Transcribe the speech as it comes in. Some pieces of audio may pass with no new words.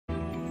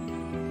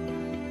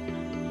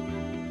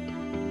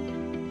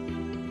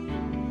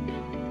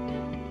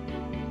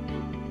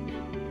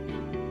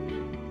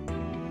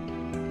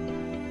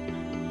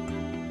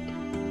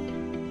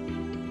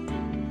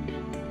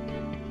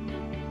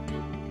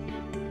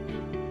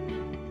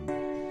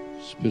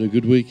It's been a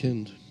good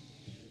weekend.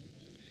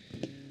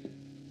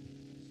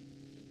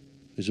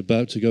 It's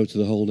about to go to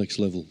the whole next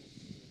level.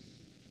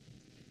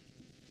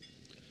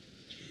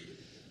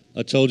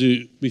 I told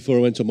you before I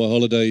went on my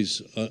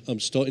holidays, I'm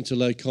starting to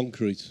lay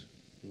concrete,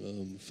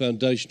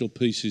 foundational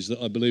pieces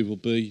that I believe will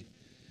be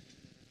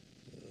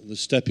the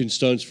stepping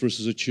stones for us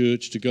as a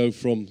church to go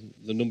from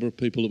the number of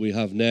people that we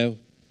have now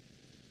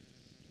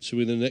to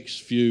in the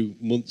next few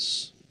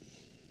months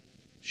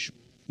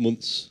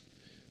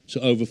to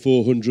over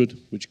 400,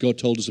 which God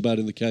told us about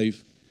in the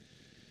cave,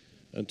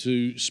 and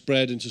to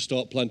spread and to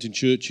start planting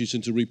churches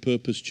and to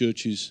repurpose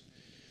churches.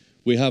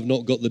 We have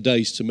not got the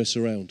days to mess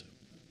around.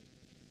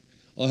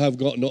 I have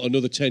got not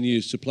another 10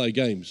 years to play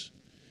games.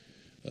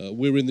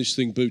 We're in this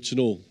thing boots and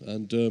all,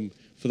 and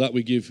for that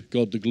we give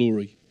God the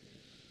glory.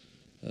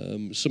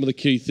 Some of the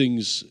key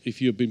things,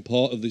 if you have been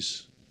part of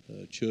this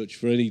church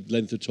for any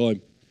length of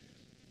time,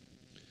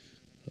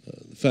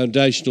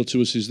 foundational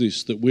to us is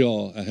this, that we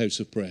are a house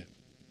of prayer.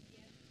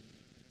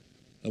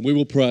 And we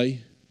will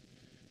pray,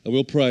 and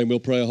we'll pray, and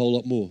we'll pray a whole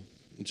lot more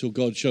until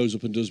God shows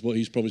up and does what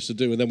he's promised to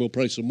do. And then we'll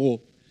pray some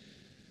more,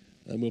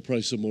 and we'll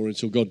pray some more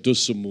until God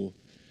does some more.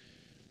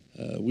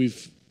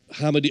 We've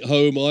hammered it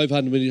home. I've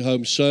hammered it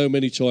home so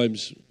many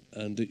times,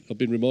 and I've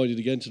been reminded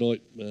again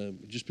tonight,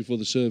 just before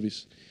the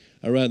service,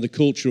 around the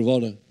culture of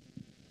honour.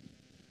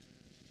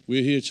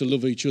 We're here to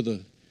love each other.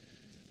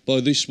 By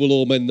this will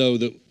all men know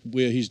that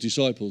we're his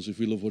disciples, if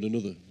we love one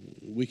another.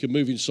 We can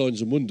move in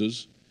signs and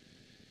wonders,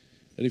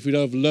 and if we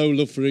don't have no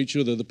love for each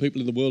other, the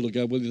people in the world will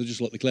go, well, they're just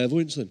like the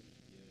clairvoyants then.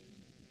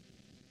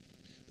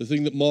 The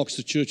thing that marks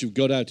the church of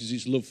God out is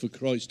its love for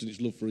Christ and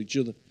its love for each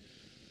other.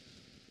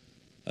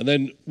 And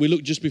then we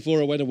looked just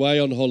before I went away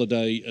on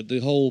holiday at the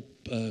whole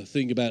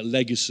thing about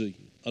legacy.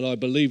 And I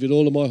believe in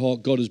all of my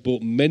heart God has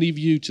brought many of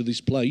you to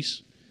this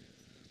place,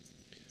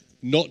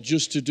 not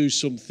just to do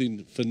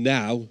something for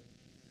now,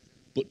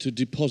 but to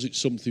deposit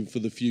something for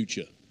the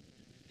future.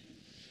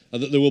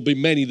 And that there will be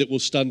many that will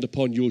stand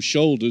upon your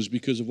shoulders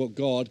because of what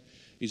God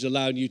is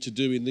allowing you to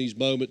do in these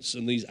moments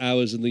and these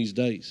hours and these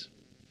days.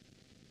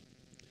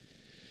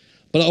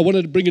 But I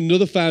wanted to bring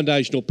another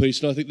foundational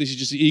piece, and I think this is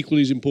just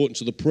equally as important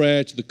to the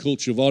prayer, to the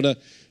culture of honour,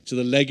 to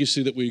the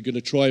legacy that we're going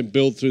to try and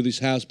build through this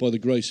house by the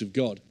grace of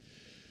God.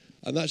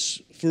 And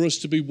that's for us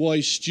to be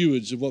wise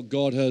stewards of what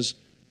God has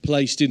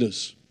placed in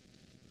us.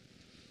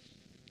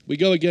 We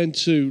go again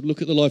to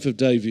look at the life of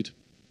David.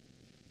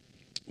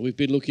 We've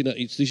been looking at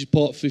it. This is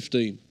part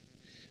 15.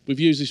 We've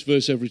used this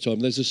verse every time.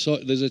 There's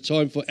a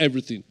time for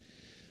everything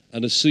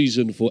and a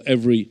season for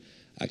every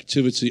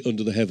activity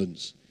under the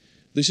heavens.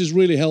 This has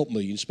really helped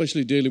me,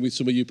 especially dealing with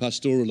some of you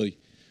pastorally,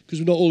 because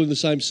we're not all in the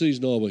same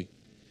season, are we?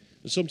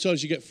 And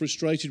sometimes you get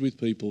frustrated with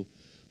people,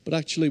 but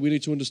actually we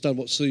need to understand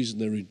what season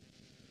they're in.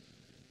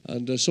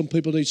 And some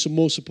people need some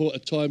more support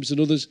at times than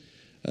others.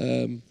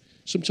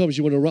 Sometimes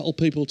you want to rattle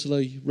people till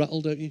they rattle,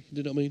 don't you? Do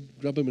you know what I mean?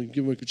 Grab them and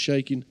give them a good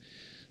shaking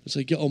and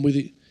say, get on with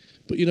it.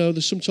 But, you know,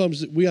 there's sometimes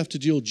that we have to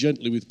deal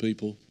gently with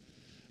people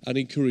and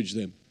encourage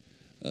them.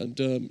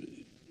 And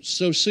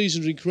so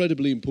seasons are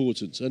incredibly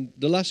important. And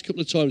the last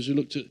couple of times we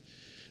looked at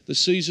the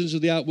seasons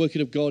of the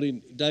outworking of God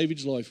in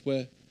David's life,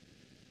 where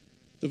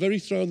the very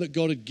throne that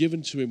God had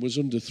given to him was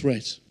under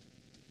threat.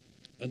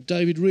 And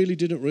David really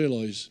didn't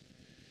realise,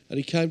 and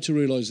he came to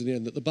realise in the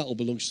end, that the battle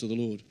belongs to the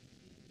Lord.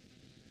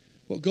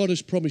 What God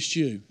has promised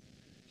you,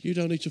 you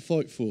don't need to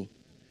fight for.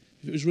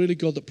 If it was really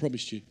God that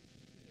promised you.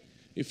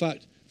 In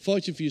fact,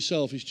 fighting for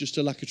yourself is just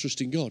a lack of trust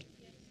in God.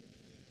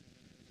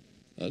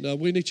 And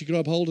we need to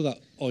grab hold of that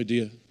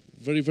idea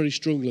very, very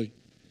strongly.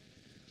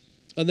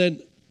 And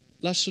then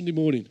last Sunday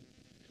morning,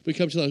 we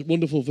come to that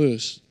wonderful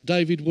verse.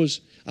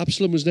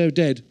 Absalom was now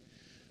dead,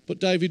 but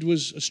David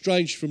was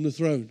estranged from the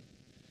throne.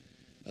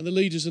 And the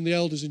leaders and the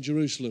elders in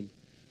Jerusalem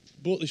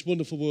brought this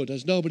wonderful word.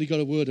 Has nobody got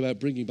a word about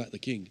bringing back the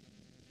king?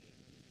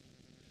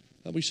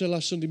 And we said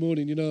last Sunday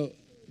morning, you know,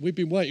 we've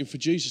been waiting for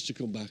Jesus to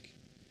come back.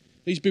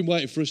 He's been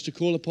waiting for us to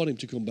call upon him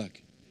to come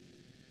back.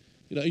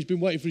 You know, he's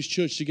been waiting for his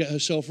church to get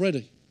herself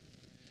ready.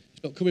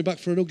 He's not coming back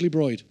for an ugly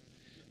bride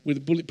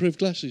with bulletproof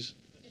glasses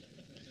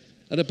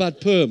and a bad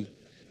perm.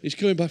 He's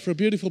coming back for a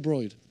beautiful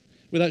bride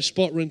without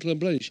spot, wrinkle and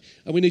blemish.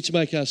 And we need to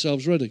make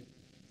ourselves ready.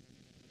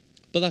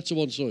 But that's to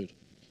one side.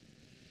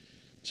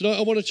 Tonight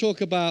I want to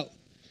talk about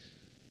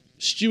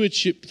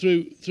stewardship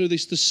through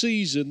this, the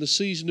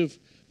season of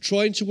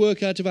trying to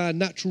work out of our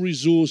natural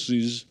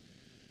resources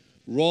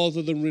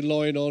rather than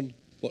relying on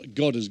what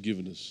God has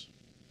given us.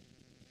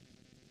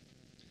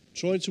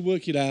 Trying to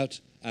work it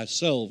out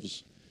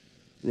ourselves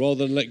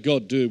rather than let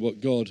God do what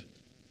God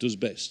does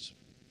best.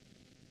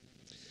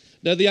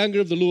 Now the anger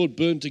of the Lord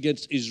burnt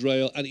against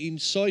Israel, and he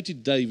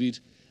incited David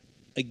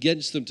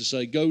against them to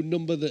say, go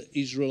number the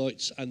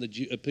Israelites and the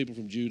people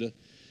from Judah.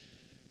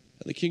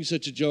 And the king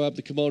said to Joab,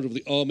 the commander of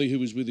the army who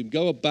was with him,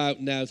 go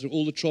about now through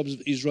all the tribes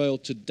of Israel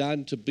to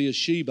Dan, to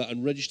Beersheba,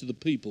 and register the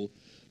people,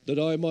 that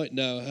I might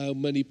know how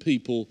many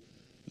people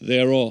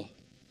there are.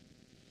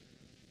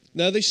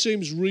 Now this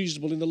seems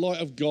reasonable in the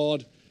light of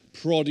God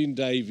prodding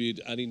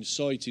David and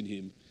inciting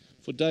him,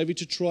 for David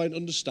to try and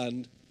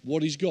understand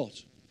what he's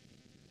got.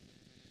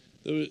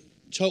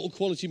 Total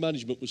quality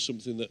management was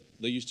something that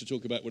they used to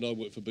talk about when I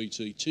worked for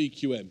BT,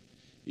 TQM.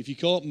 If you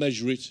can't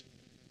measure it,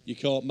 you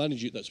can't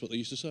manage it. That's what they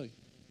used to say.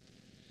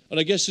 And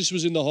I guess this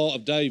was in the heart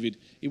of David.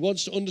 He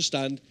wants to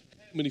understand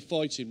how many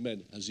fighting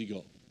men has he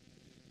got?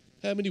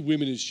 How many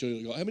women has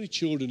he got? How many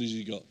children has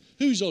he got?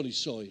 Who's on his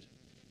side?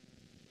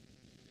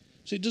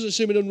 So it doesn't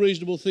seem an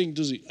unreasonable thing,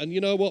 does it? And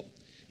you know what?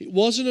 It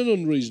wasn't an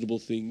unreasonable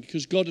thing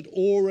because God had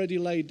already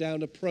laid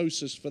down a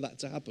process for that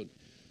to happen.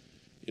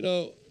 You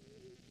know,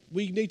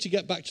 we need to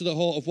get back to the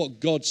heart of what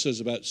God says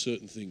about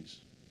certain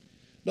things.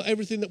 Not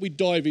everything that we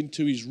dive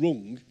into is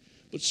wrong,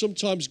 but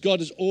sometimes God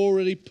has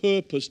already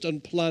purposed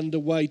and planned a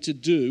way to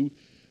do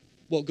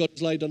what God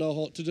has laid on our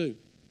heart to do.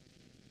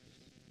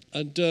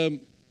 And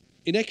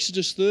in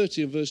Exodus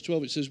 30 and verse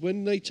 12, it says,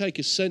 when they take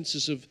a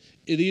census of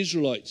the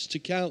Israelites to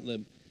count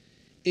them,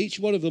 each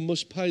one of them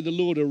must pay the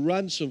Lord a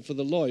ransom for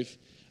the life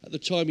at the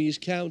time he is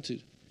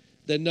counted.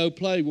 Then no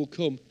plague will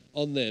come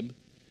on them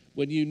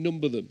when you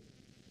number them.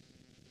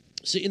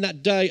 See, in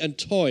that day and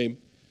time,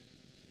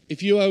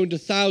 if you owned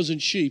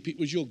 1,000 sheep, it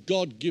was your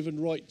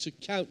God-given right to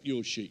count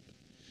your sheep.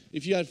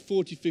 If you had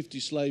 40, 50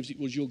 slaves, it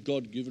was your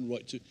God-given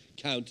right to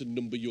count and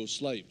number your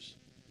slaves.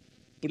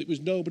 But it was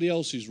nobody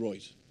else's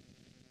right.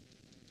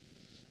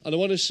 And I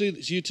want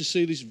you to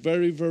see this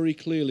very, very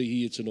clearly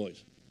here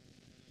tonight.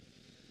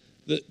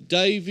 That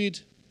David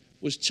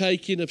was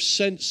taking a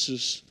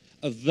census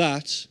of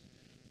that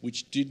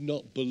which did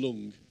not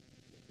belong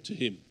to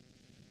him.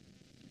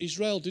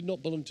 Israel did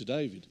not belong to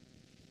David.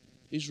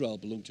 Israel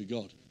belonged to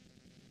God.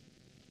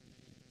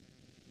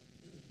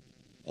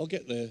 I'll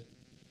get there.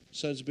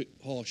 Sounds a bit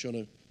harsh, I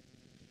know.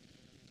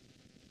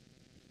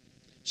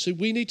 So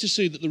we need to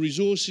see that the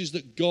resources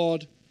that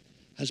God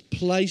has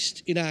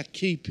placed in our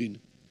keeping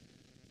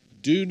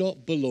do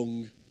not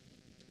belong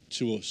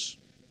to us.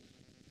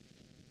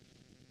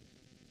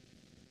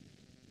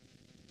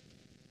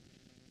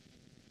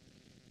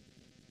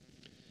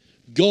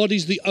 God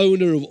is the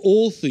owner of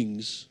all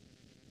things,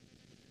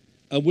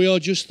 and we are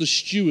just the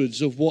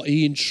stewards of what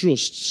he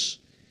entrusts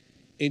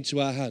into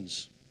our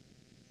hands.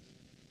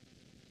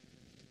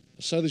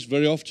 I say this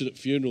very often at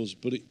funerals,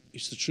 but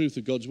it's the truth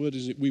of God's word,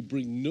 isn't it? We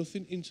bring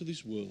nothing into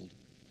this world.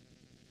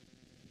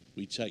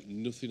 We take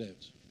nothing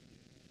out.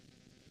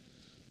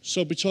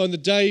 So between the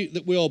day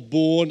that we are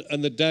born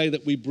and the day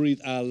that we breathe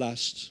our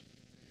last,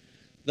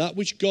 that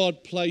which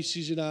God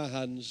places in our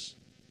hands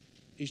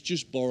is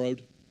just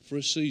borrowed for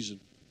a season.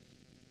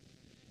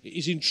 It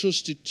is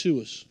entrusted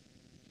to us.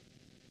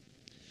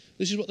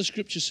 This is what the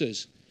scripture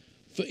says.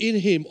 For in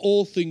him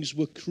all things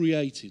were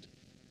created,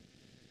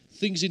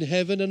 things in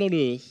heaven and on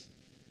earth,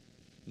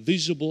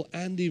 visible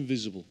and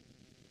invisible,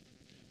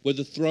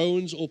 whether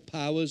thrones or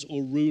powers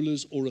or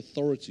rulers or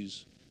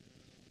authorities.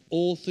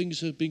 All things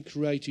have been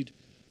created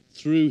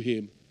through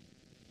him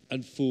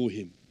and for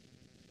him.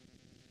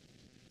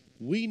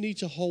 We need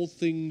to hold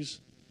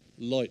things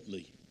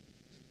lightly.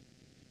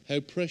 How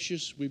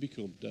precious we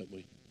become, don't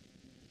we,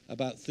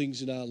 about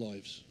things in our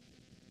lives,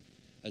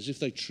 as if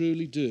they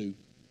truly do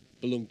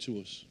belong to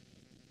us.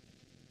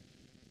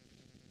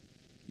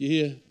 You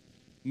hear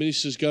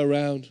ministers go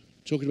around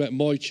talking about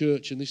my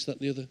church and this, that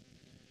and the other,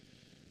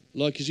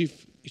 like as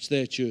if it's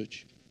their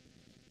church.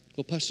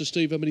 Well, Pastor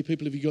Steve, how many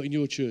people have you got in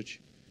your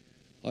church?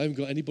 I haven't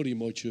got anybody in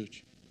my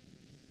church.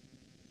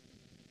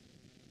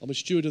 I'm a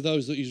steward of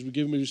those that he's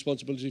given me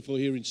responsibility for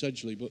here in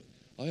Sedgley, but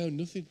I own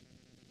nothing.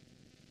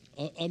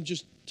 I'm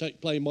just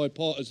playing my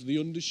part as the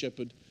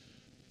under-shepherd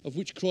of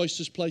which Christ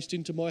has placed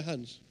into my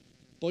hands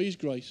by his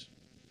grace.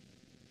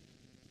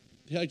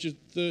 At the age of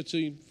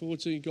 13,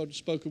 14, God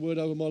spoke a word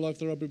over my life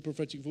that I've been a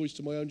prophetic voice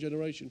to my own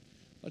generation.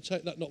 I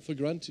take that not for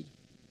granted.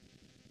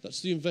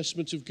 That's the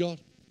investment of God,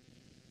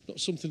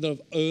 not something that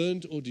I've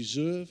earned or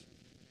deserve.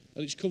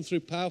 And it's come through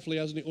powerfully,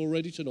 hasn't it,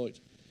 already tonight?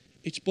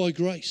 It's by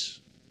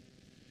grace.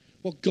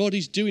 What God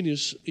is doing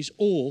is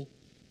all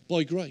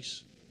by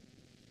grace.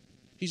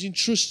 He's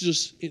entrusted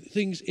us in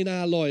things in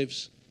our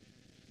lives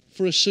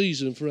for a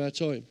season, for our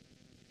time.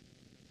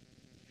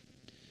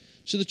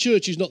 So the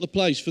church is not the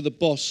place for the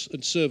boss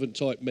and servant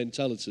type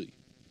mentality.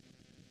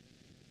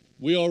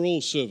 We are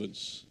all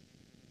servants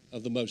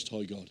of the Most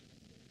High God.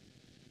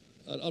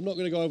 And I'm not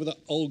going to go over that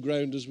old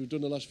ground as we've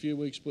done the last few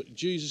weeks, but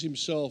Jesus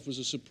himself was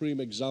a supreme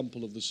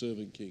example of the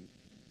servant king,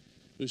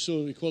 who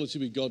saw equality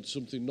with God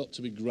something not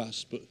to be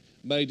grasped, but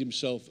made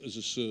himself as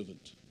a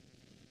servant.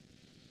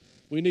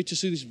 We need to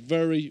see this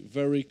very,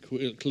 very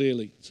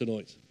clearly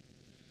tonight.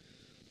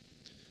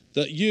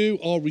 That you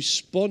are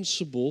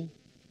responsible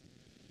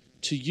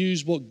to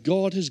use what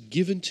God has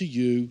given to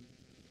you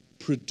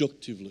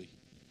productively.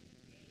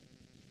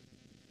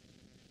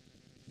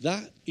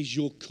 That is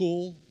your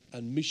call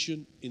and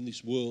mission in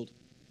this world.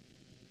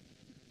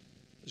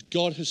 As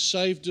God has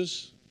saved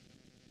us,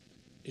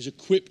 He's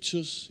equipped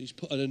us, He's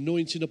put an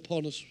anointing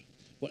upon us,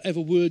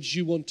 whatever words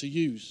you want to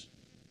use.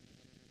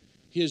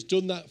 He has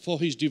done that for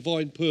His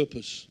divine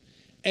purpose.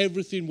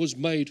 Everything was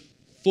made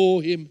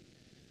for Him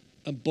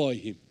and by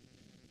Him.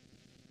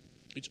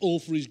 It's all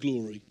for His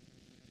glory.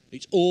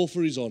 It's all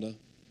for His honour.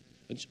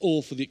 And it's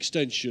all for the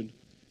extension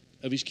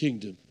of His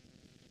kingdom.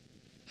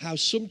 how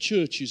some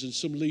churches and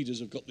some leaders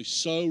have got this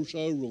so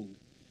wrong,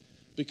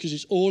 because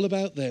it's all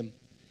about them.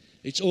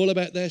 It's all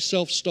about their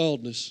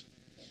self-styledness.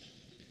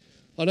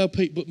 I know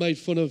Pete made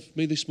fun of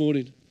me this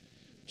morning,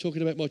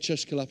 talking about my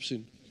chest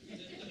collapsing.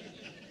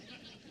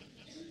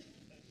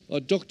 I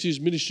docked his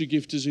ministry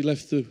gift as he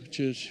left the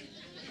church.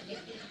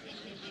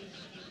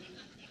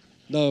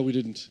 No, we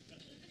didn't.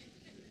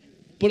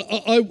 But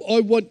I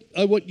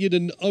want you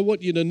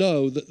to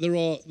know that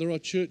there are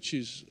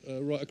churches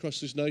right across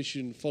this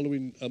nation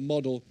following a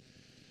model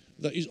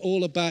that is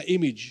all about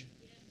image,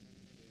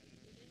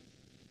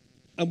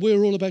 and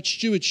we're all about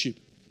stewardship.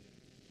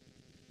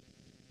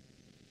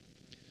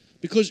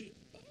 Because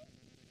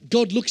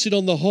God looks in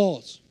on the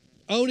heart.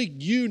 Only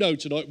you know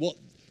tonight what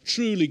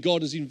truly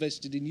God has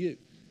invested in you.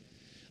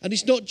 And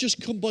it's not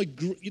just come by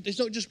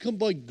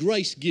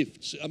grace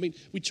gifts. I mean,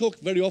 we talk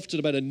very often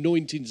about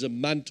anointings and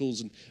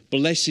mantles and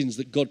blessings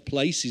that God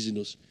places in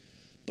us.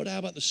 But how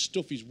about the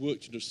stuff He's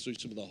worked in us through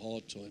some of the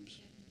hard times?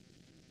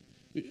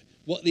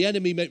 What the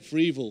enemy meant for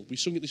evil, we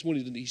sung it this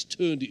morning, and He's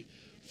turned it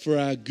for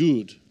our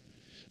good.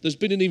 There's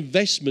been an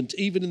investment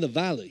even in the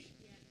valley.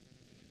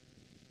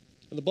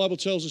 And the Bible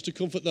tells us to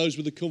comfort those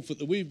with the comfort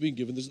that we've been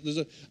given. There's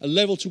a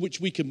level to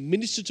which we can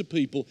minister to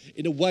people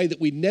in a way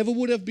that we never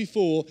would have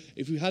before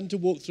if we hadn't to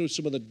walk through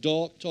some of the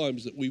dark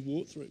times that we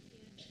walked through.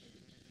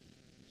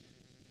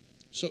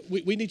 So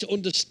we need to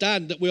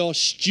understand that we are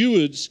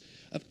stewards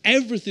of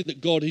everything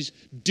that God is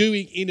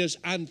doing in us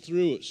and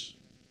through us.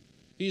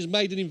 He has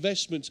made an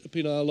investment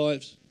upon our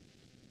lives.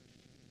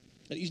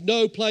 And He's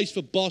no place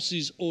for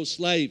bosses or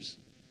slaves.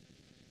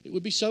 It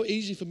would be so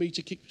easy for me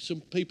to kick some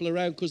people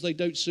around because they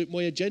don't suit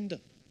my agenda.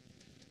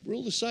 We're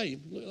all the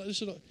same.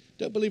 Listen,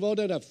 don't believe I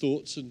don't have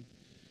thoughts and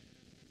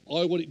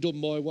I want it done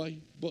my way.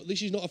 But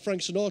this is not a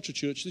Frank Sinatra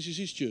church. This is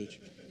his church.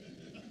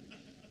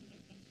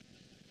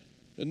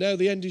 And now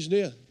the end is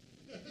near.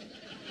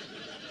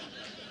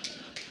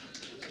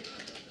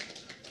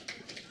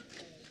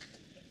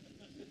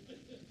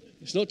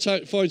 It's not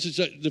fine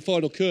to the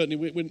final curtain.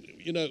 When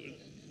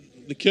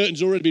the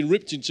curtain's already been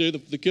ripped in two.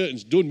 The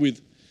curtain's done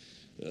with.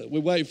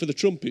 We're waiting for the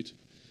trumpet.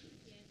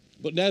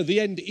 But now the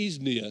end is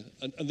near,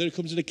 and there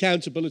comes an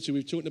accountability.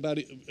 We've talked about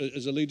it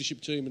as a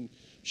leadership team, and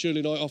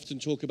Shirley and I often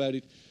talk about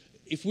it.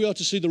 If we are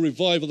to see the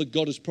revival that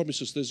God has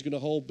promised us, there's going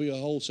to be a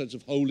whole sense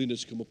of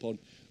holiness come upon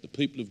the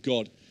people of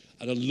God.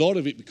 And a lot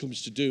of it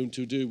becomes to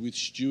do with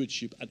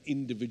stewardship and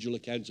individual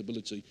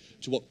accountability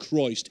to what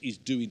Christ is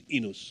doing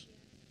in us.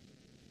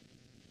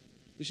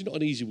 This is not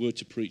an easy word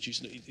to preach.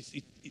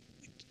 It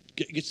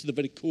gets to the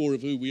very core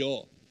of who we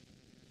are.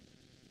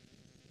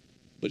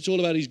 But it's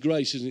all about His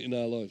grace, isn't it, in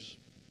our lives?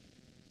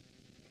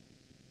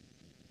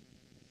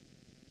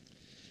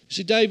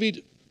 See,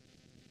 David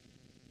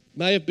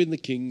may have been the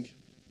king.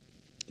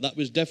 That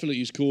was definitely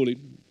his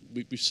calling.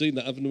 We've seen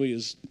that, haven't we,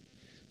 as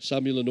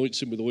Samuel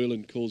anoints him with oil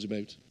and calls him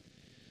out.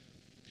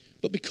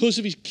 But because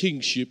of his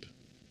kingship,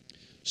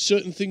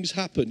 certain things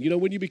happen. You know,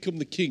 when you become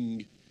the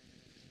king,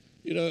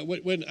 you know,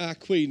 when our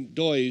queen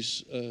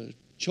dies,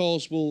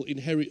 Charles will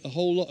inherit a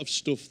whole lot of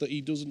stuff that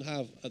he doesn't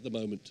have at the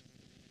moment.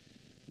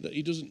 That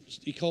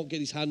he can't get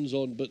his hands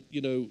on, but,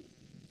 you know,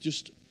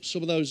 just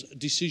some of those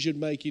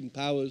decision-making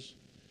powers,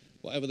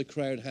 whatever the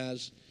crown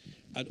has,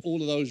 and all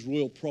of those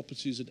royal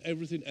properties and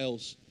everything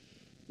else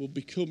will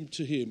become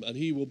to him, and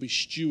he will be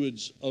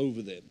stewards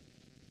over them.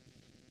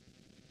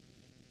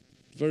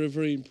 Very,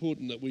 very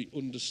important that we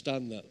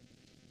understand that.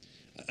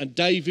 And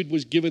David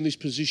was given this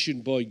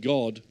position by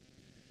God,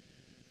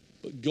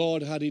 but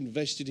God had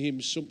invested in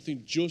him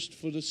something just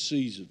for the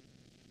season.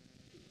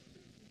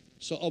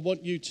 So I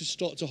want you to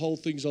start to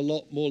hold things a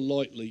lot more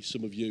lightly,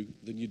 some of you,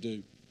 than you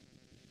do.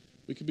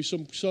 We can be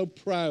so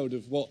proud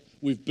of what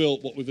we've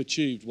built, what we've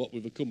achieved, what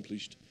we've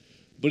accomplished.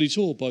 But it's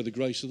all by the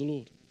grace of the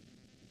Lord.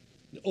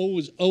 It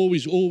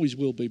always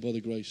will be by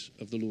the grace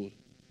of the Lord.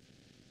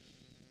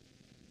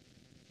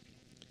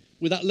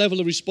 With that level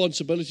of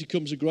responsibility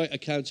comes a great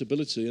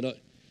accountability. And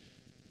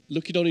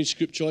looking on in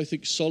Scripture, I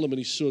think Solomon,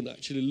 his son,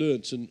 actually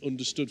learnt and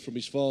understood from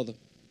his father.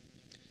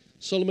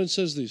 Solomon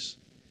says this: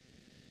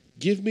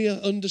 "Give me an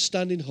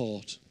understanding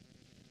heart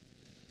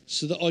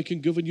so that I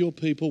can govern your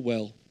people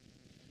well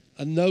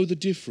and know the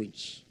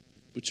difference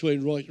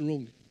between right and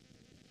wrong.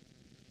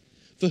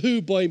 For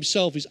who by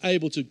himself is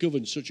able to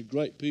govern such a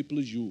great people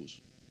as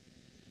yours?"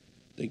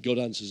 Then God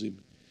answers him,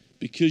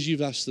 "Because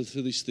you've asked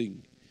for this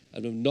thing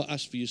and have not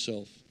asked for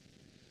yourself,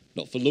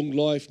 not for long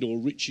life nor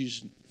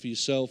riches for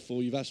yourself,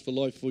 for you've asked for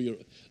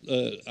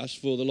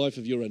the life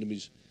of your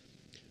enemies,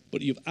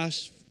 but you've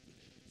asked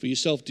for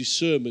yourself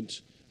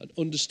discernment and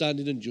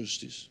understanding and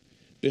justice.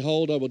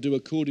 Behold, I will do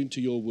according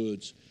to your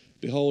words.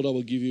 Behold, I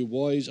will give you a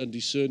wise and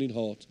discerning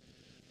heart.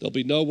 There'll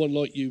be no one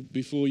like you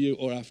before you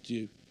or after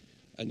you,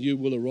 and you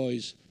will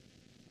arise.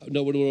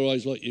 No one will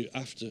arise like you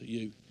after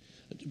you."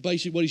 And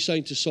basically what he's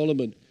saying to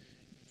Solomon,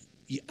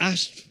 he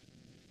asked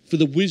for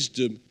the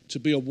wisdom to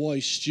be a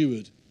wise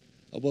steward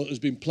of what has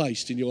been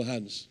placed in your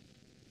hands.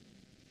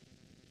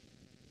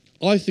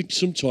 I think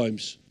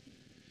sometimes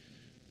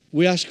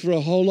we ask for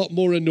a whole lot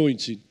more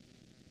anointing.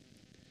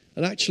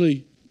 And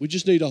actually, We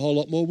just need a whole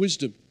lot more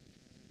wisdom.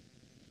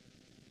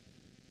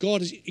 God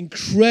has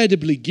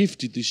incredibly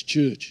gifted this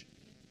church.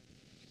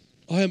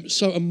 I am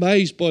so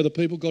amazed by the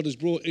people God has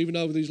brought, even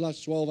over these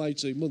last 12,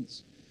 18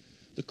 months.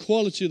 The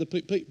quality of the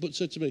people, but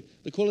said to me,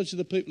 the quality of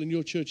the people in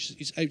your church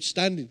is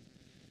outstanding.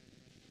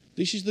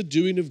 This is the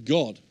doing of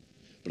God.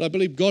 But I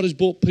believe God has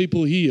brought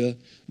people here,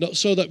 not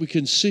so that we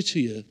can sit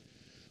here,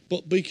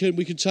 but we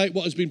can take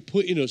what has been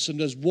put in us and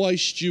as wise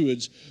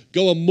stewards,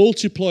 go and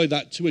multiply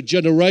that to a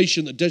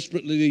generation that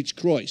desperately needs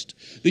Christ.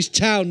 This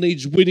town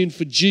needs winning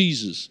for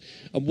Jesus.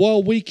 And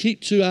while we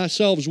keep to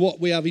ourselves what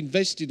we have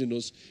invested in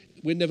us,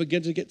 we're never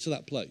going to get to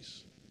that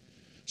place.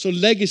 So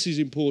legacy is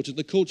important,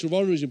 the culture of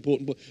honour is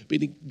important, but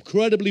being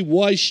incredibly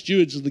wise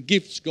stewards of the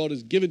gifts God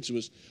has given to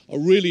us are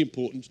really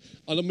important.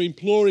 And I'm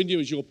imploring you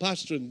as your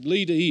pastor and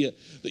leader here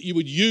that you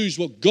would use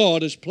what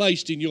God has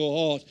placed in your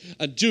heart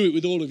and do it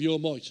with all of your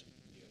might.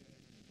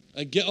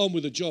 And get on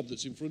with the job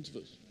that's in front of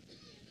us.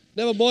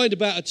 Never mind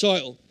about a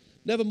title.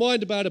 Never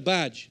mind about a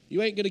badge.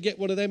 You ain't going to get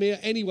one of them here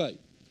anyway.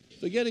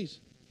 Forget it.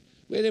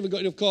 We ain't even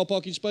got enough car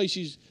parking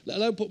spaces, let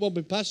alone put one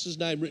with pastor's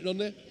name written on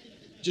there.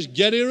 Just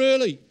get here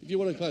early if you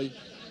want to pay.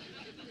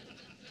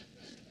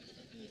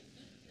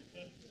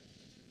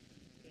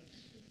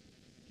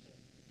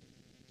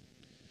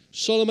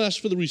 Solomon asked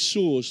for the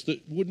resource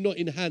that would not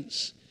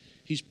enhance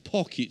his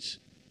pocket,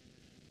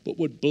 but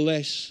would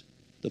bless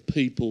the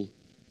people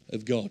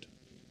of God.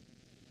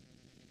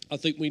 I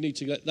think we need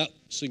to let that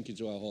sink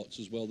into our hearts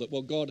as well, that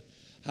what God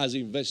has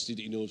invested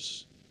in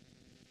us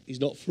is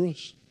not for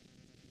us.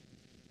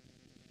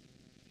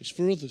 It's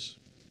for others.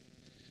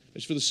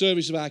 It's for the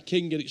service of our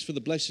King, and it's for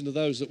the blessing of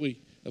those that we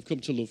have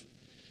come to love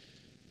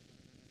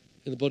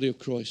in the body of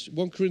Christ.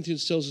 1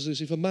 Corinthians tells us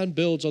this: if a man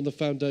builds on the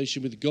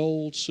foundation with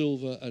gold,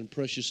 silver, and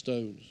precious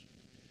stones,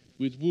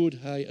 with wood,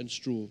 hay, and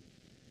straw,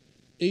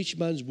 each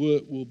man's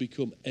work will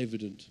become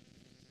evident,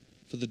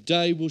 for the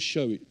day will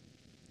show it,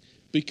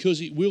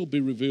 because it will be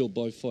revealed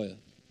by fire,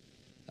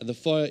 and the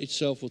fire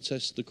itself will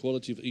test the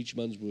quality of each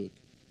man's work.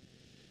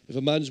 If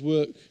a man's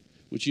work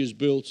which he has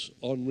built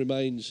on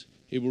remains,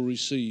 he will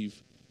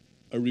receive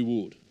a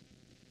reward.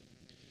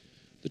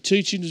 The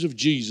teachings of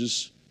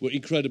Jesus were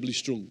incredibly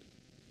strong.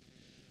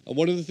 And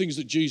one of the things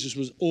that Jesus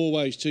was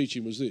always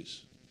teaching was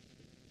this: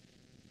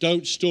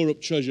 don't store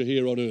up treasure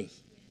here on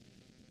earth.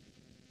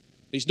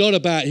 It's not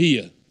about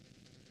here.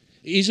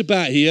 It is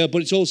about here,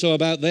 but it's also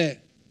about there.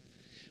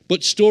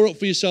 But store up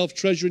for yourself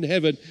treasure in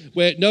heaven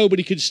where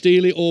nobody can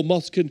steal it or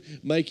moth can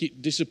make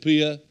it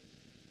disappear.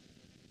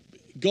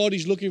 God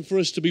is looking for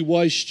us to be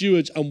wise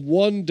stewards, and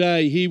one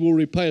day he will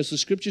repay us. The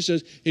scripture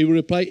says he will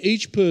repay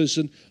each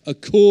person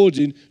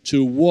according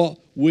to what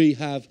we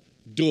have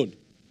done.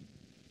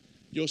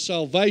 Your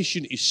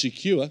salvation is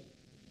secure.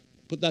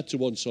 Put that to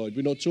one side.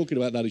 We're not talking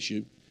about that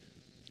issue.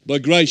 By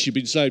grace you've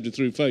been saved and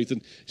through faith,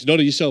 and it's not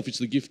of yourself, it's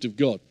the gift of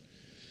God.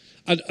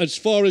 And as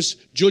far as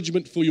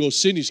judgment for your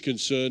sin is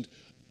concerned,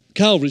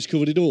 Calvary's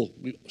covered it all.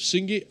 We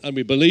sing it and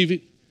we believe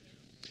it.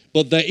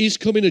 But there is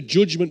coming a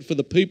judgment for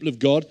the people of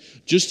God,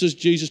 just as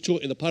Jesus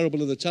taught in the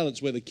parable of the talents,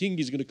 where the king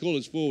is going to call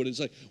us forward and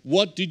say,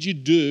 what did you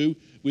do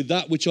with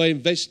that which I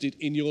invested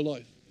in your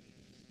life?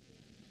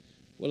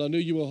 Well, I knew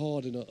you were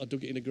hard and I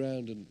dug it in the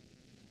ground. And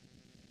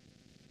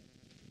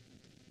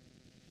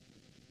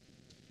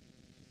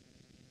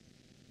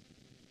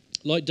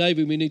like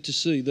David, we need to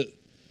see that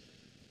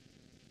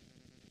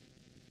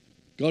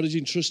God has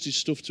entrusted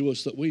stuff to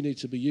us that we need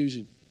to be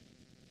using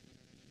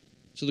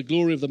to the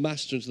glory of the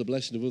Master and to the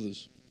blessing of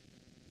others.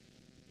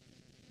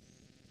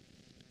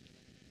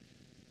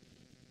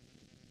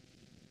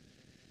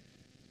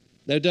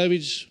 Now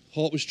David's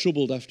heart was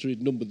troubled after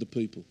he'd numbered the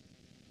people.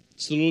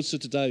 So the Lord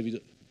said to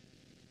David,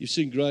 you've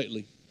sinned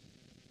greatly.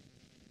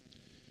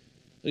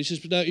 And he says,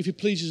 but now if it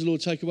pleases the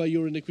Lord, take away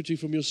your iniquity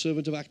from your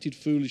servant. I've acted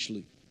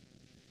foolishly.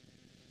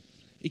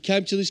 He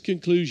came to this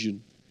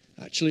conclusion,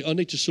 actually, I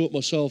need to sort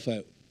myself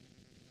out.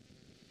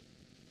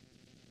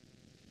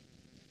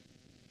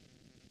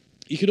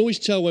 You can always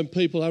tell when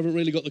people haven't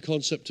really got the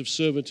concept of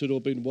servanthood or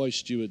being wise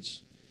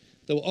stewards.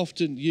 They will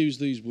often use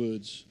these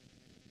words,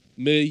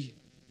 me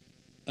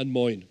and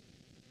mine.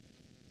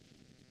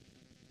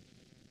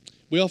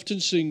 We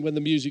often sing when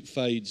the music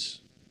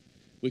fades,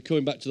 we're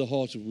coming back to the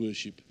heart of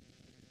worship.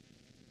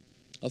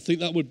 I think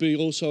that would be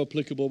also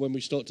applicable when we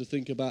start to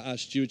think about our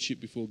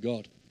stewardship before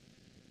God.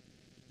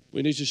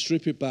 We need to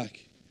strip it back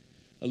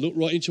and look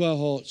right into our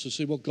hearts and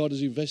see what God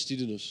has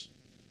invested in us.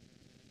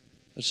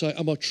 And say,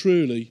 am I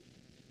truly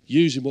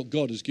using what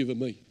God has given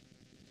me?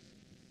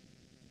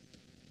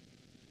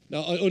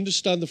 Now, I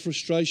understand the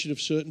frustration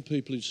of certain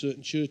people in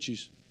certain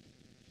churches,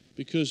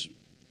 because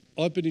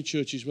I've been in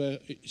churches where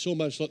it's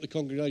almost like the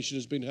congregation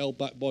has been held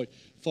back by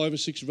 5 or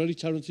 6 very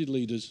talented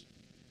leaders.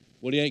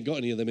 Well, he ain't got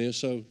any of them here,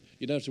 so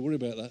you don't have to worry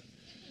about that.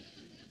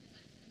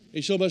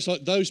 It's almost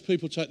like those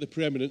people take the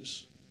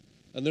preeminence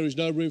and there is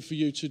no room for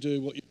you to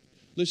do what you...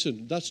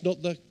 Listen, that's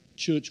not the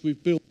church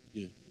we've built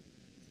here.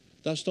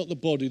 That's not the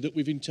body that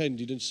we've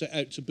intended and set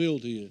out to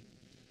build here.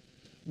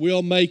 We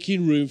are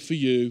making room for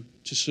you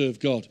to serve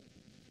God.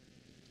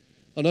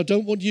 And I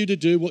don't want you to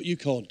do what you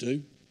can't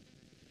do.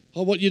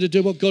 I want you to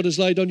do what God has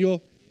laid on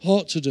your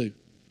heart to do.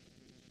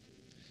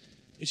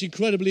 It's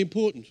incredibly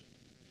important.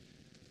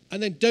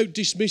 And then don't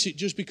dismiss it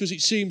just because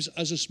it seems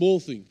as a small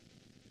thing.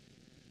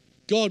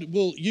 God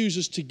will use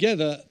us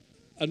together,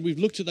 and we've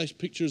looked at this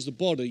picture as the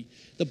body.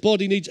 The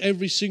body needs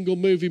every single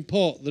moving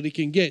part that it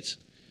can get.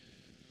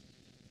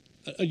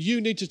 And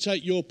you need to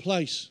take your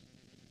place.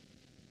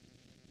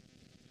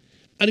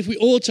 And if we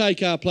all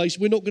take our place,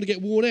 we're not going to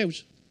get worn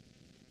out.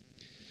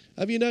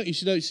 Have you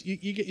noticed,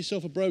 you get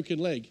yourself a broken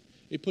leg,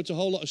 it puts a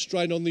whole lot of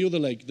strain on the other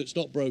leg that's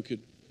not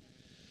broken.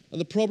 And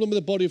the problem with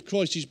the body of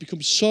Christ is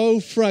become so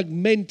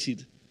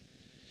fragmented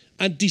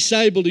and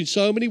disabled in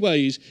so many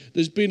ways.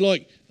 There's been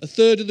like a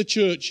third of the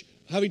church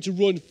having to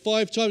run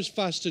 5 times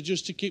faster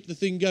just to keep the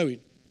thing going.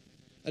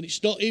 And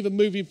it's not even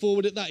moving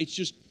forward at that. It's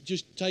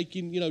just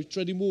taking,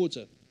 treading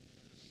water.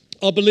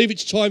 I believe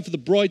it's time for the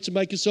bride to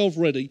make herself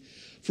ready,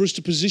 for us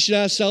to position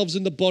ourselves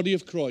in the body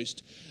of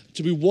Christ,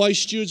 to be wise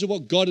stewards of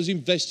what God has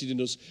invested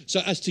in us, so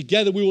as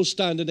together we will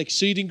stand an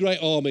exceeding great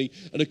army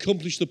and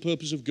accomplish the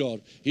purpose of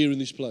God here in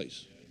this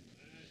place.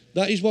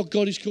 That is what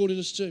God is calling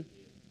us to.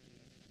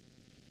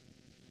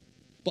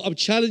 But I'm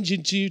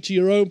challenging you to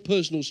your own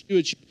personal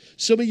stewardship.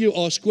 Some of you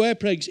are square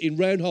pegs in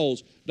round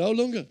holes. No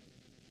longer.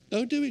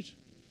 Don't do it.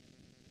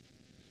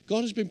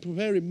 God has been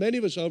preparing many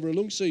of us over a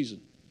long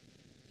season.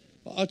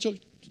 I talk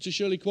to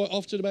Shirley quite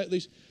often about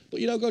this. But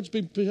God's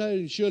been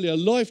preparing Shirley a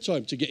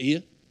lifetime to get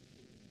here.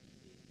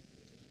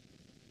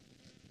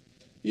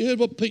 You heard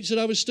what Pete said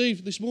over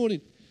Steve this morning.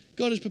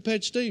 God has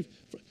prepared Steve.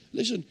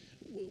 Listen,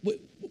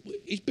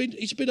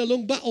 it's been a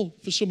long battle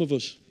for some of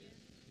us.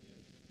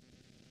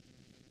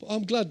 But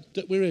I'm glad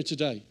that we're here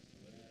today.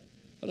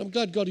 And I'm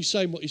glad God is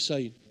saying what he's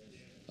saying.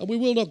 And we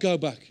will not go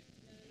back.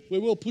 We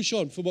will push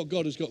on for what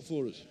God has got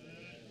for us.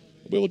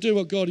 We will do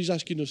what God is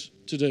asking us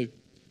to do.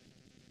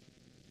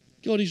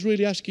 God is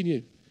really asking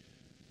you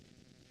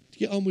to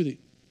get on with it.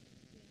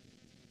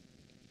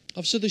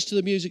 I've said this to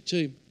the music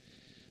team.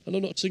 And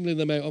I'm not singling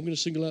them out. I'm going to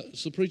single out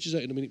the preachers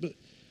out in a minute. But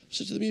I've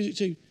said to the music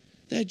team,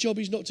 their job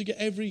is not to get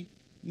every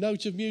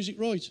note of music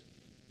right.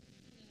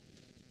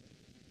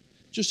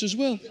 Just as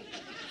well.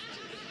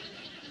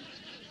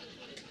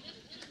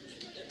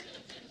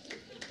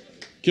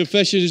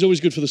 Confession is always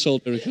good for the soul,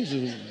 Derek.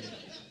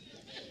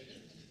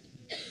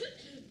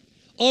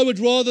 I would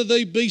rather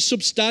they be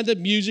substandard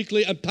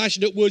musically and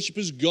passionate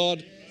worshippers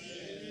God.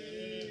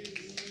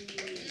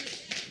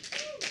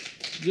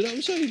 You know what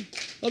I'm saying?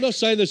 I'm not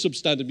saying they're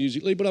substandard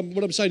musically, but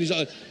what I'm saying is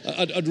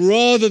I'd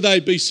rather they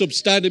be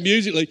substandard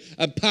musically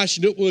and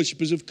passionate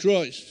worshippers of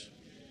Christ.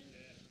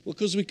 Well,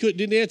 because we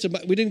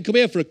didn't come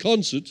here for a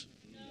concert.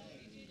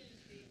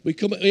 We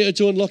come here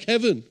to unlock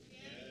heaven.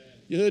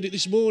 You heard it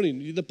this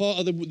morning. The part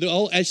of the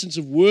whole essence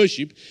of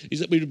worship is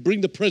that we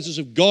bring the presence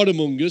of God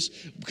among us,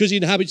 because he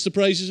inhabits the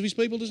praises of his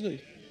people, doesn't he?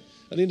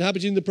 And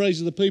inhabiting the praises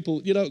of the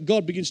people,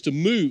 God begins to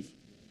move.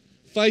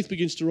 Faith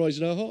begins to rise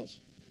in our hearts.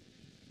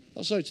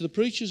 I'll say it to the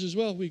preachers as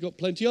well. We've got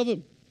plenty of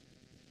them.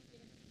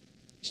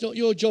 It's not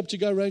your job to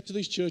go around to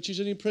these churches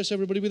and impress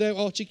everybody with how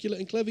articulate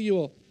and clever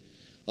you are.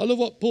 I love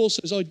what Paul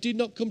says. I did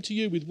not come to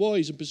you with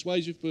wise and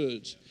persuasive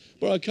words,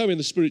 but I come in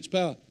the Spirit's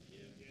power.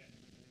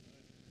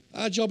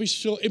 Our job is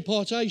for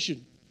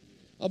impartation.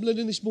 I'm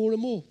learning this more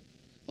and more.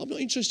 I'm not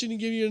interested in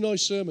giving you a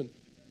nice sermon.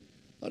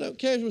 I don't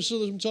care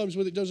sometimes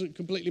whether it doesn't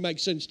completely make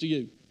sense to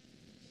you.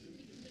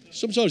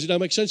 Sometimes it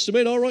don't make sense to me,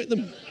 and I'll write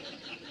them.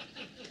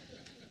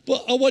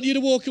 But I want you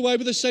to walk away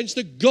with a sense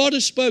that God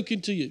has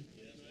spoken to you.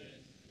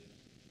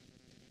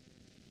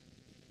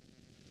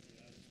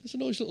 It's a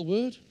nice little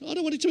word. I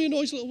don't want it to be a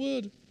nice little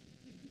word.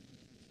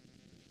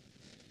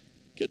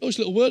 Get a nice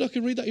little word. I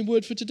can read that in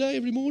Word for Today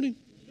every morning.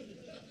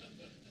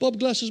 Bob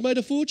Glass has made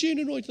a fortune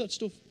in writing that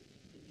stuff.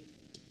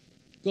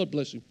 God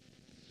bless him.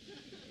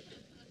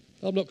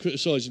 I'm not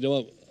criticising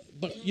him,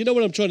 but you know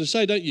what I'm trying to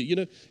say, don't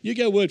you? You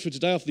get a Word for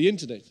Today off the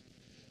internet.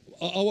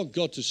 I want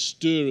God to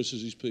stir us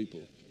as his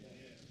people.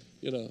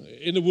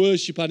 In the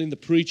worship and in the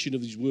preaching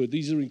of his word.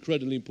 These are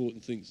incredibly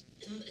important things.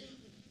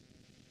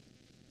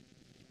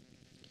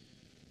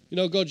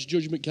 God's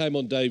judgment came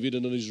on David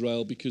and on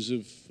Israel because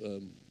of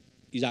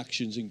his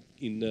actions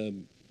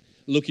in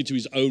looking to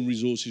his own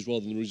resources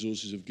rather than the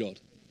resources of God.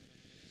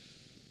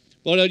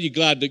 But aren't you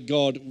glad that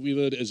God, we've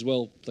heard it as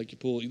well, thank you,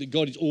 Paul, that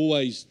God is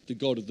always the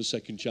God of the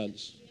second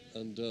chance.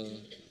 And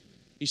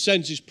he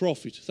sends his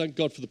prophet. Thank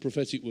God for the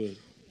prophetic word.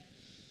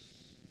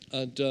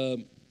 And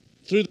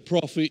through the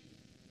prophet,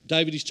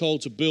 David is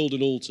told to build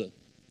an altar.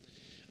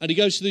 And he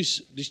goes to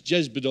this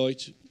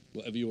Jezebelite,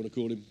 whatever you want to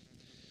call him.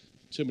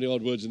 Too many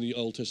odd words in the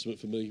Old Testament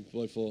for me,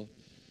 by far.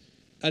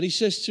 And he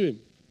says to him,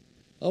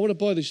 I want to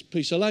buy this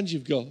piece of land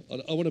you've got.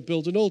 I want to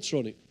build an altar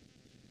on it.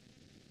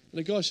 And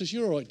the guy says,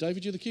 you're all right,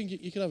 David, you're the king,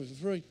 you can have it for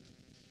free.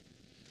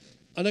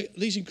 And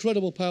these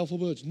incredible, powerful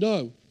words,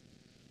 no,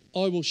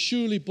 I will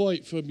surely buy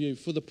it from you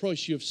for the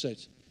price you have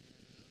set.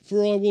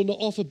 For I will not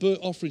offer burnt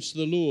offerings to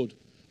the Lord,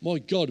 my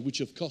God, which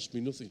have cost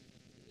me nothing.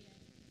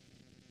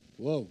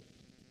 Whoa.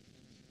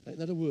 Ain't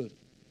that a word?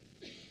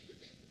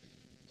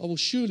 I will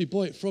surely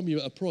buy it from you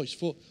at a price,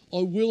 for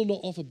I will not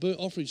offer burnt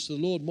offerings to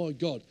the Lord my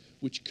God,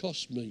 which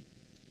cost me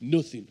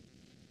nothing.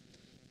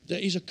 There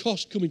is a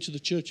cost coming to the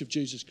church of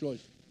Jesus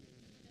Christ.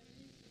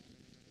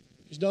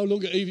 It's no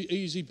longer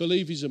easy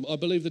believism. I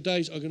believe the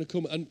days are going to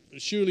come, and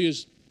surely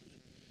as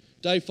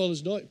day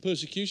follows night,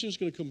 persecution is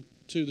going to come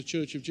to the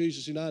church of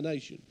Jesus in our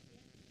nation.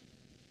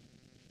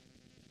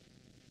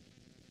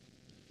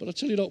 But I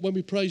tell you what, when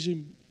we praise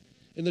him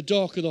in the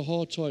dark and the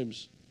hard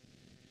times,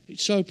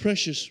 it's so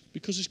precious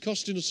because it's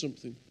costing us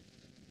something.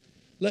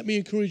 Let me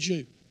encourage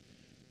you.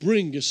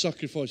 Bring a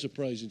sacrifice of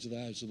praise into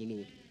the house of the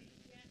Lord.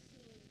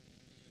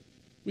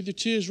 With your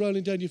tears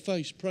rolling down your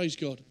face, praise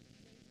God.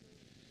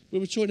 We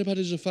were talking about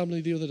it as a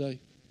family the other day.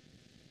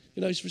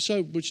 You know, it's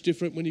so much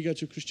different when you go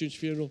to a Christian's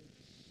funeral.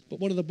 But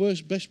one of the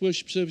best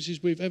worship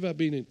services we've ever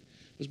been in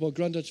was my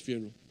granddad's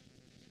funeral.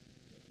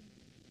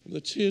 And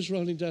the tears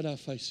rolling down our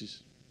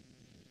faces.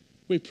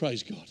 We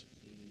praise God.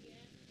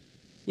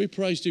 We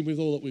praised him with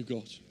all that we've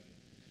got.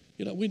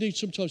 You know, we need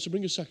sometimes to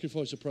bring a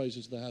sacrifice of praise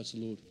into the house of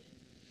the Lord.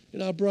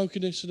 In our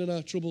brokenness and in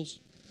our troubles,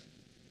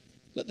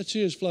 let the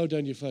tears flow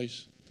down your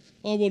face.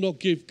 I will not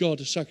give God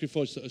a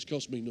sacrifice that has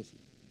cost me nothing.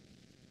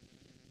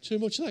 Too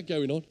much of that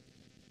going on.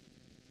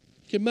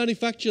 You can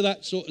manufacture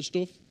that sort of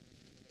stuff.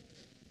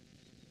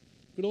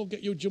 We can all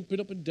get you jumping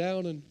up and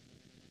down and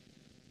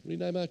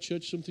rename our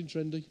church something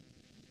trendy.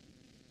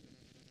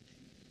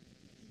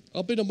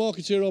 I've been a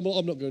marketeer.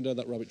 I'm not going down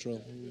that rabbit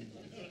trail.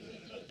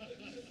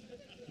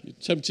 You're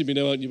tempting me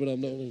now, aren't you? But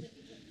I'm not.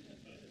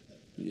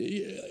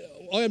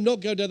 I am not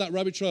going down that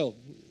rabbit trail.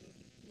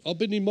 I've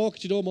been in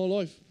marketing all my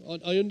life.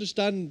 I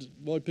understand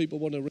why people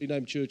want to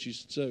rename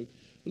churches. So,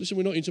 listen,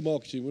 we're not into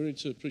marketing. We're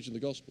into preaching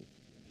the gospel.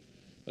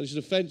 And it's an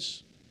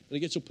offence, and it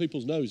gets up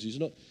people's noses.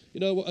 Not,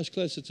 you know what, as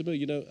Claire said to me,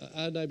 you know,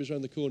 our neighbours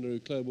around the corner who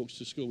Claire walks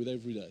to school with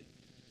every day,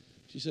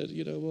 she said,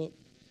 you know what,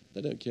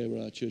 they don't care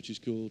what our church is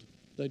called.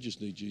 They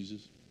just need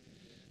Jesus.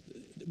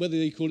 Whether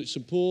you call it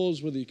St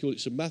Paul's, whether you call it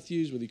St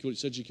Matthew's, whether you call it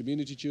Sedgley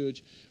Community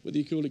Church, whether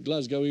you call it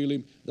Glasgow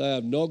Elim, they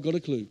have not got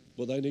a clue,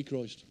 but they need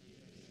Christ.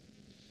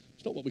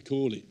 It's not what we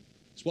call it.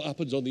 It's what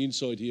happens on the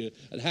inside here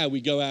and how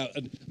we go out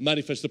and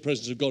manifest the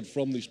presence of God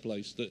from this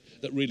place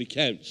that really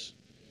counts,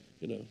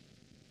 you know.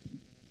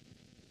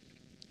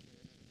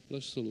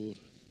 Bless the Lord.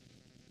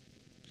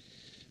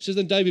 It says,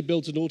 then David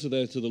built an altar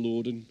there to the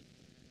Lord and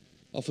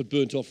offered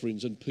burnt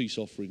offerings and peace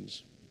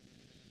offerings.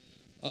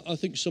 I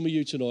think some of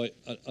you tonight,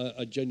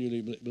 I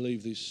genuinely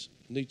believe this,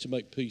 need to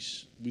make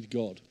peace with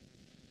God.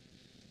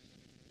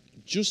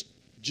 Just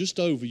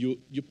over your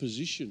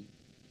position,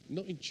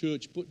 not in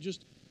church, but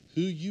just who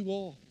you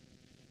are.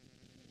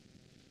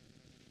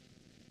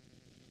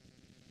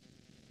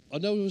 I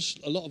know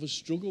a lot of us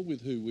struggle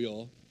with who we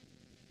are.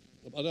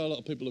 I know a lot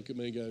of people look at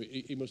me and go,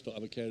 he must not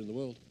have a care in the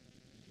world.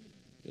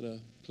 You know,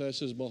 Claire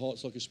says my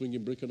heart's like a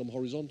swinging brick and I'm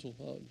horizontal.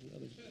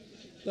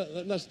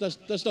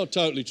 That's not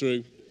totally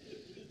true.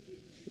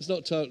 It's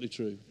not totally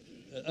true.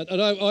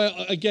 And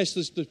I guess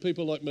there's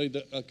people like me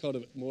that are kind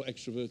of more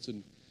extrovert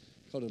and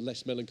kind of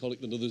less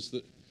melancholic than others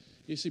that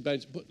you see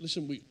bounce. But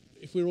listen,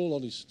 if we're all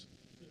honest,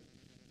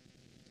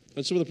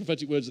 and some of the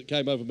prophetic words that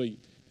came over me,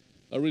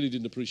 I really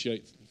didn't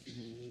appreciate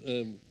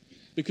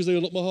because they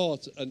unlocked my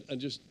heart and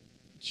just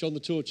shone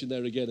the torch in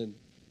there again. And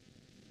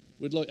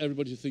we'd like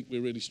everybody to think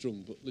we're really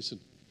strong. But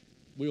listen,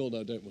 we all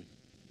know, don't we?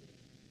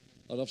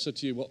 And I've said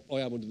to you, what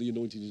I am under the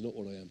anointing is not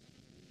what I am.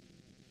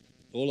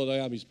 All that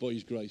I am is by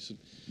his grace.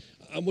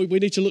 And we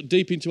need to look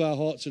deep into our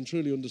hearts and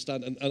truly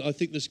understand. And I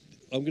think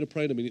I'm going to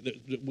pray in a minute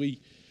that we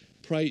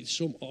pray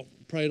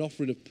an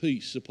offering of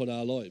peace upon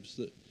our lives,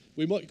 that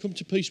we might come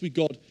to peace with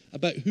God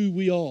about who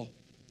we are,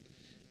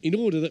 in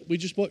order that we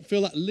just might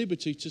feel that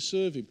liberty to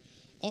serve him.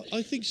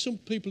 I think some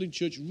people in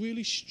church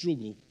really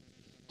struggle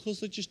because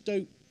they just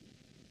don't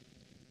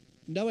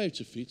know how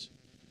to fit,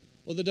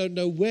 or they don't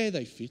know where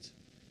they fit,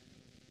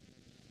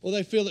 or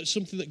they feel that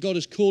something that God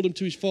has called them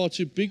to is far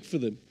too big for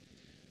them.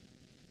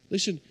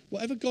 Listen,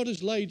 whatever God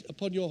has laid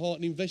upon your heart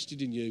and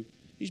invested in you,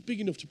 he's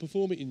big enough to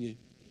perform it in you.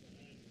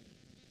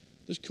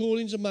 There's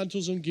callings and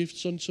mantles and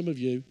gifts on some of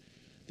you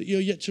that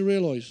you're yet to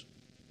realise.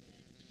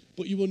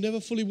 But you will never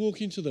fully walk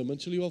into them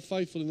until you are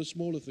faithful in the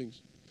smaller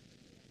things.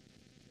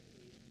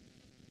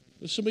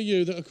 There's some of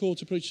you that are called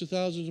to preach to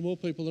thousands and more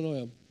people than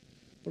I am.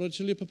 But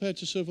until you're prepared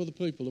to serve other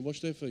people and wash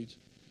their feet,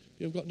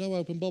 you've got no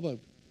hope and bob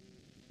hope.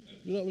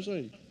 You know what I'm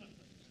saying?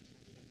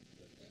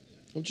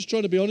 I'm just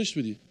trying to be honest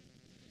with you.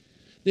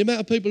 The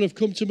amount of people who have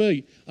come to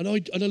me, and I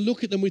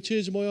look at them with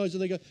tears in my eyes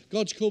and they go,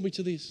 God's called me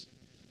to this.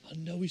 I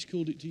know he's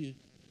called it to you.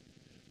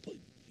 But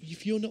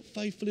if you're not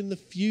faithful in the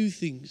few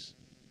things,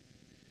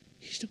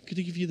 he's not going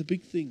to give you the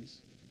big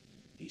things.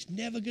 It's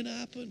never going to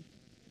happen.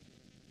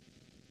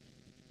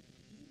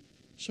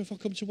 So if I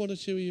come to one or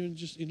two of you and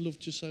just in love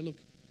just say, look,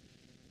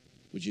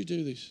 would you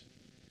do this?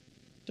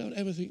 Don't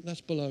ever think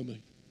that's below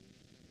me.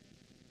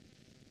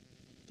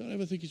 Don't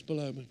ever think it's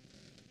below me.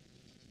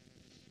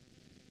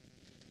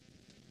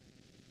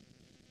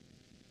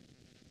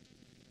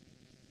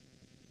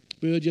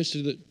 We heard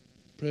yesterday that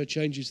prayer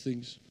changes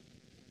things.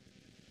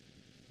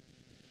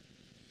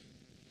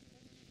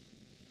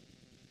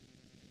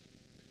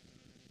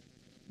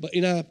 But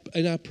in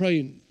our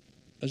praying,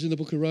 as in the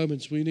book of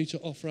Romans, we need to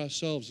offer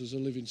ourselves as a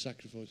living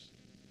sacrifice,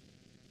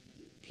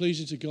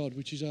 pleasing to God,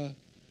 which is our,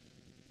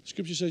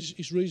 Scripture says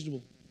it's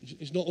reasonable.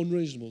 It's not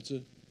unreasonable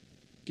to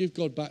give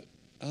God back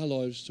our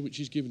lives to which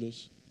he's given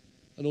us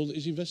and all that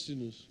he's invested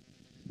in us.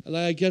 And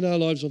lay again our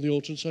lives on the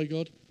altar and say,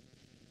 God,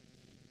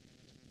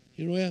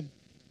 here I am.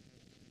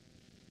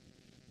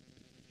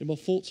 In my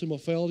faults, in my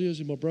failures,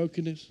 in my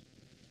brokenness.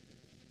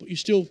 But you've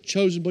still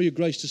chosen by your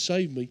grace to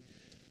save me.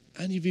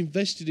 And you've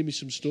invested in me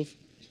some stuff.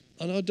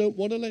 And I don't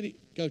want to let it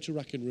go to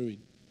rack and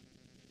ruin.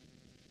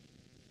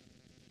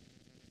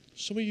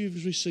 Some of you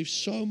have received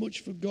so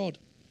much from God.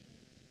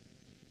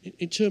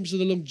 In terms of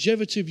the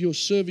longevity of your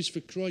service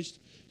for Christ,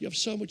 you have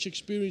so much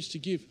experience to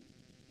give.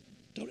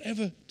 Don't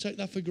ever take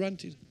that for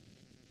granted.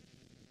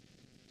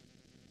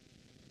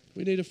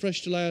 We need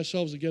afresh to lay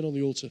ourselves again on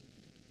the altar.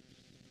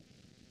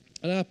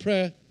 And our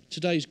prayer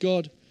today is,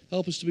 God,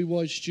 help us to be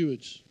wise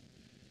stewards.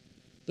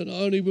 That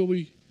not only will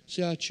we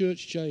see our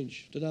church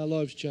change, that our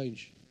lives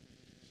change,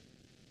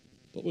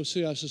 but we'll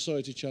see our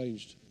society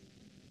changed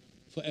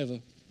forever.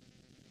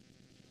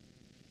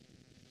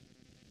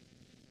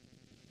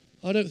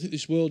 I don't think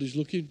this world is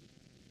looking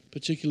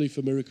particularly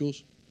for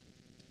miracles.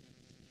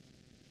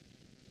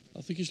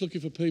 I think it's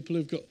looking for people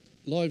who've got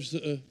lives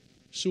that are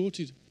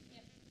sorted.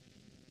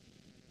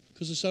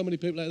 Because there's so many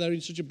people out there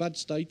in such a bad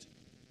state.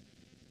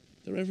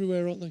 They're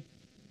everywhere, aren't they?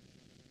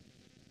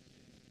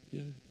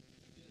 Yeah.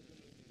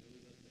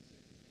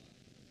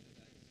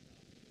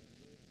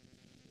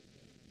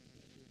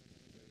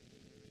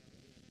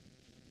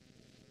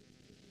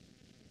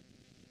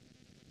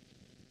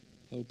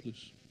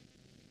 Hopeless.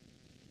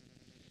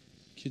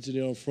 Kids in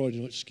here on Friday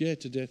night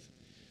scared to death.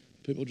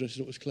 People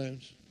dressing up as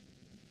clowns.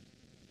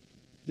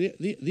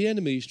 The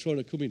enemy is trying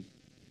to come in.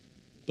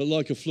 But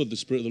like a flood, the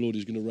Spirit of the Lord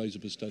is going to raise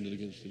up a standard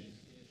against him.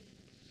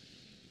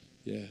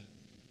 Yeah.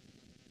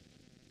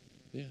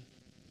 Yeah.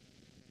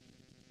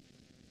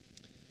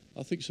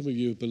 I think some of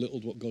you have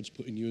belittled what God's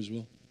put in you as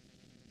well,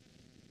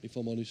 if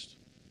I'm honest.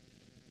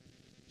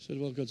 Said,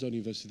 well, God's only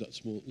invested that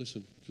small.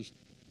 Listen, just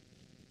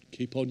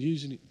keep on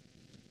using it.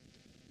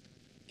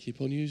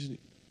 Keep on using it.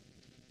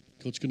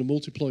 God's going to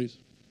multiply it.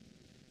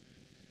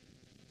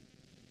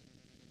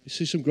 You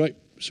see some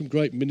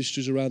great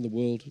ministries around the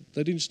world.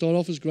 They didn't start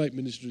off as great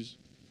ministries.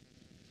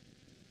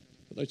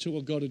 But they took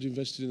what God had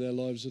invested in their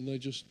lives and they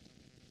just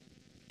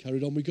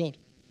carried on with God.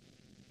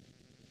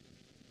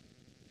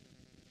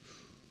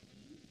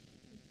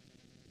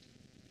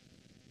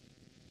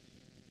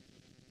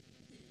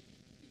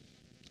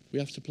 We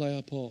have to play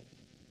our part.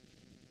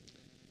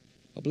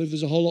 I believe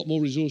there's a whole lot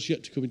more resource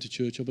yet to come into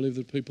church. I believe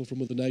there are people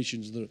from other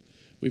nations that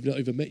we've not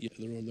even met yet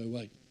that are on their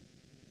way.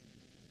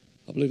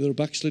 I believe there are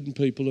backslidden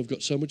people who've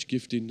got so much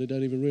gifting they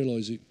don't even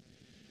realise it.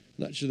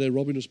 And actually they're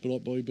robbing us by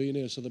being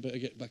here, so they better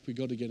get back with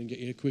God again and get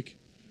here quick.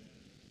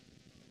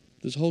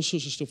 There's all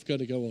sorts of stuff going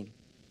to go on.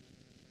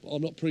 But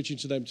I'm not preaching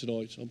to them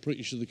tonight. I'm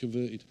preaching to the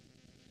converted.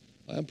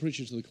 I am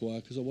preaching to the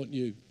choir because I want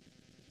you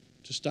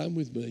to stand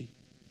with me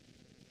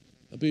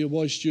and be a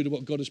wise steward of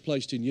what God has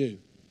placed in you,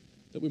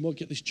 that we might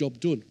get this job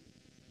done.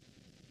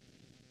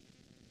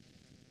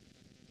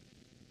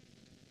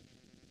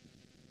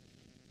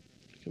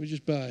 Can we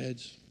just bow our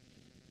heads?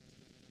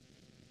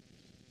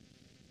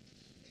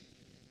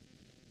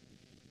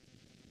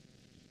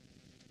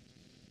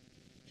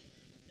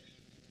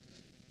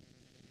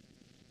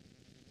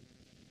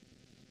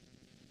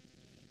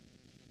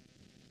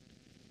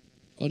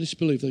 I just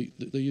believe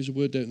they use a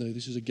word, don't they?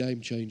 This is a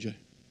game changer.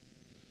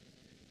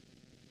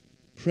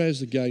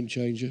 Prayer's a game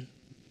changer.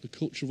 The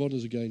culture of honour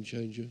is a game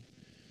changer.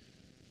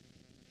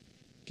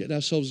 Getting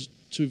ourselves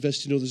to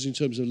invest in others in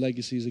terms of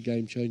legacy is a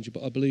game changer.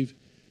 But I believe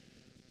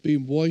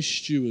being wise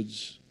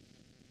stewards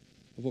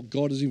of what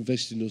God has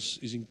invested in us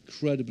is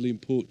incredibly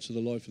important to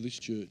the life of this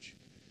church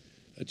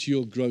and to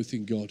your growth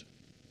in God.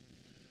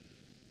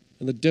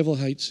 And the devil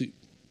hates it.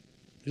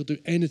 He'll do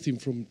anything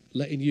from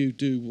letting you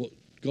do what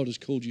God has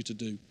called you to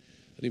do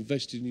and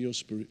investing in your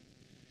spirit.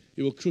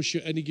 He will crush you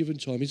at any given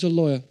time. He's a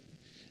liar.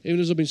 Even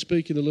as I've been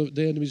speaking,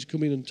 the enemy's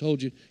come in and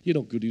told you, you're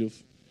not good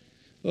enough.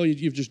 Oh,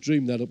 you've just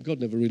dreamed that up. God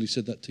never really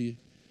said that to you.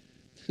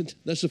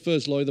 That's the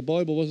first lie of the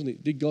Bible, wasn't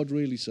it? Did God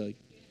really say?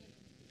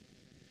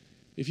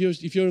 If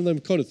you're in them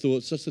kind of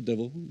thoughts, that's the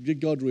devil. Did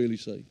God really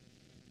say?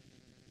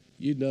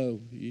 You know,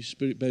 your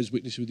spirit bears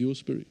witness with your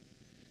spirit.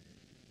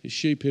 His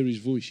sheep hear his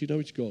voice. You know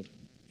it's God.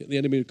 Yet the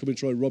enemy will come and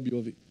try and rob you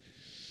of it.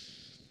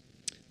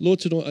 Lord,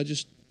 tonight I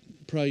just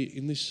pray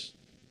in these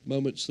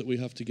moments that we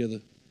have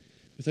together.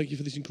 We thank you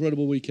for this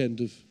incredible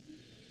weekend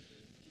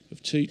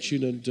of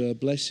teaching and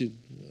blessing.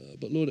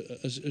 But Lord,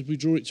 as we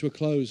draw it to a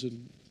close,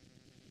 and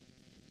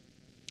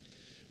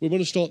we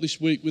want to start this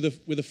week with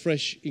a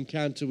fresh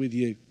encounter with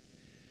you,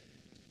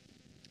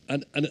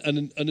 and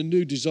a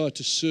new desire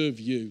to serve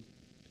you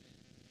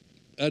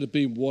out of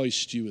being wise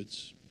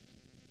stewards.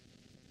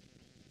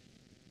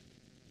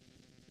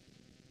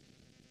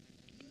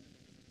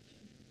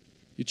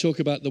 You talk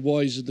about the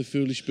wise and the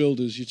foolish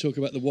builders. You talk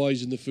about the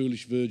wise and the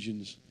foolish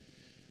virgins.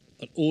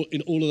 And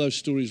in all of those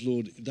stories,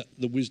 Lord, that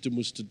the wisdom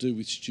was to do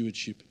with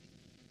stewardship.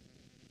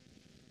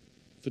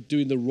 for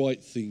doing the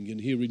right thing and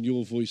hearing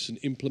your voice and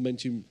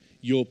implementing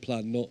your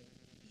plan, not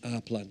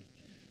our plan.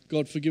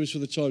 God, forgive us for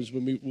the times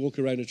when we walk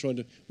around and trying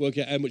to work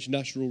out how much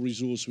national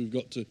resource we've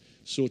got to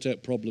sort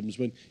out problems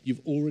when you've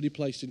already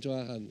placed into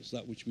our hands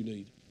that which we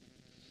need.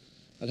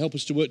 And help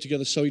us to work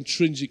together so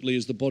intrinsically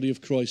as the body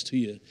of Christ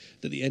here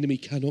that the enemy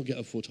cannot get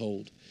a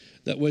foothold.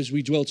 That as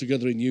we dwell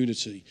together in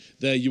unity,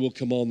 there you will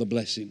command the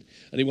blessing.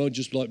 And it won't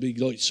just be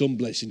like some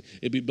blessing.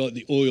 It'll be like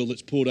the oil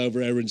that's poured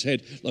over Aaron's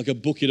head, like a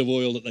bucket of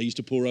oil that they used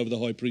to pour over the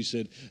high priest's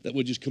head, that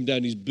would just come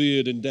down his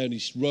beard and down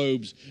his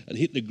robes and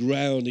hit the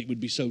ground. It would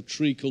be so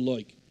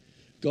treacle-like.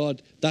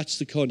 God, that's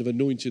the kind of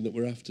anointing that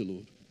we're after,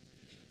 Lord.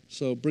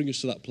 So bring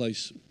us to that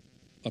place,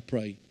 I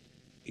pray,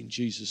 in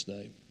Jesus'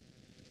 name.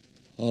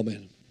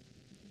 Amen.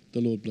 The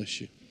Lord bless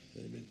you.